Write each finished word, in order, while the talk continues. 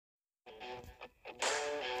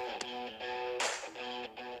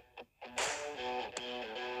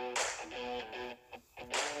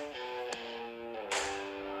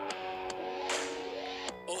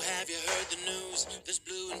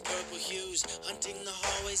hunting the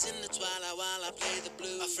hallways in the twilight while I play the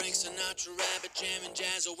blues. A Frank Sinatra rabbit jamming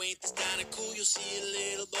jazz. Oh, ain't this kinda cool? You'll see a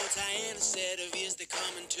little bow tie and a set of ears, they're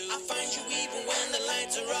coming too. I find you even when the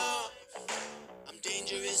lights are off. I'm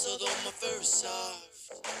dangerous, although my fur is soft.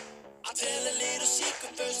 I'll tell a little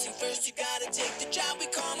secret first thing first. You gotta take the job we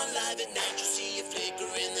come alive at night. You see it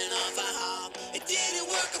flickering, then off I hop. It didn't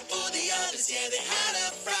work out for the others, yeah, they had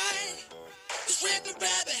a fright. This Rabbit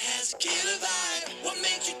Rabbit has a killer vibe. What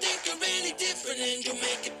makes you think you're any different? And you'll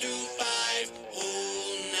make it through 5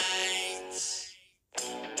 whole nights.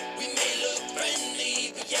 We may look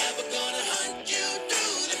friendly, but yeah, we're gonna hunt you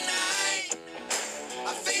through the night.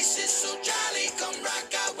 Our face is so jolly, come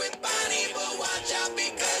rock out with Bonnie, but watch out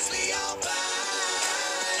because we all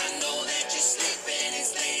bite. I know that you're sleeping,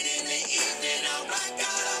 it's late in the evening. I'll rock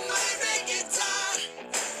out on my red guitar,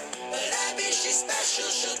 but Abby, she's special,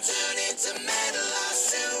 she'll turn into metal or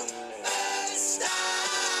superstar.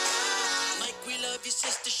 Mike, we love your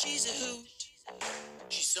sister, she's a hoot.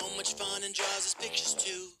 She's so much fun and draws us pictures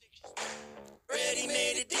too. Freddie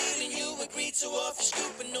made a deal and you agreed, so off you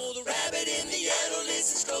scoop. And know the rabbit in the yellow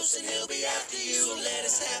listens close and he'll be after you. So let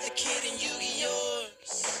us have the kid and you get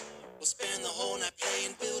yours. We'll spend the whole night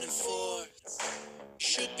playing building forts. You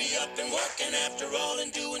should be up and working after all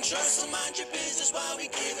and doing chores, so mind your business while we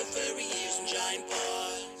give it furry ears and giant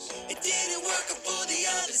paws. It didn't work out for the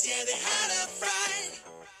others, yeah, they had a fright.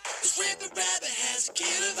 This Rabbit Rabbit has a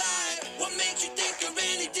killer vibe. What makes you think you're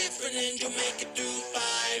any different? And you'll make it through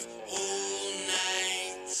 5 whole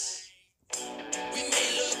nights. We may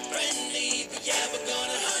look friendly, but yeah, we're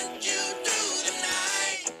gonna hunt you through the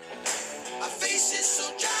night. Our face is so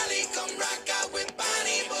jolly, come rock out with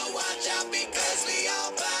Bonnie, but watch out because we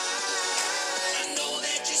all bite. I know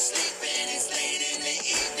that you're sleeping, it's late in the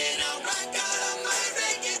evening. I'll rock out on my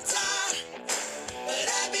red guitar, but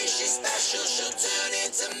Abby, she's special, she'll turn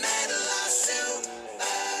into metal or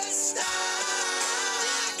superstar.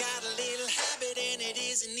 I got a little habit and it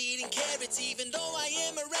isn't eating carrots. Even though I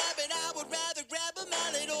am a rabbit, I would rather grab a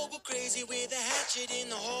mallet or go crazy with a hatchet in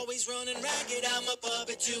the hallways running ragged. I'm a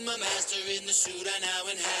puppet to my master in the suit I now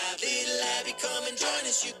inhabit. Little Abby, come and join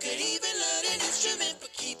us. You could even learn an instrument,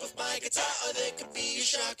 but keep off my guitar or there could be a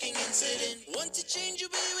shocking incident. Want to change your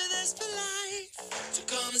way with us for life? So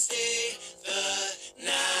come and stay the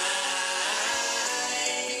night.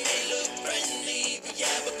 We may look friendly, but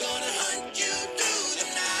yeah, we're gonna hunt you through the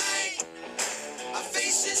night. Our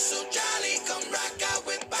face is so jolly, come rock out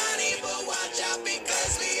with Bonnie, but watch out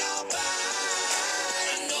because we all bite.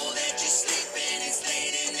 I know that you're sleeping, it's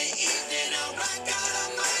late in the evening. I'll rock out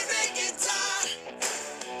on my red guitar,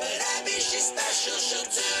 but Abby, she's special, she'll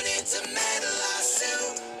turn it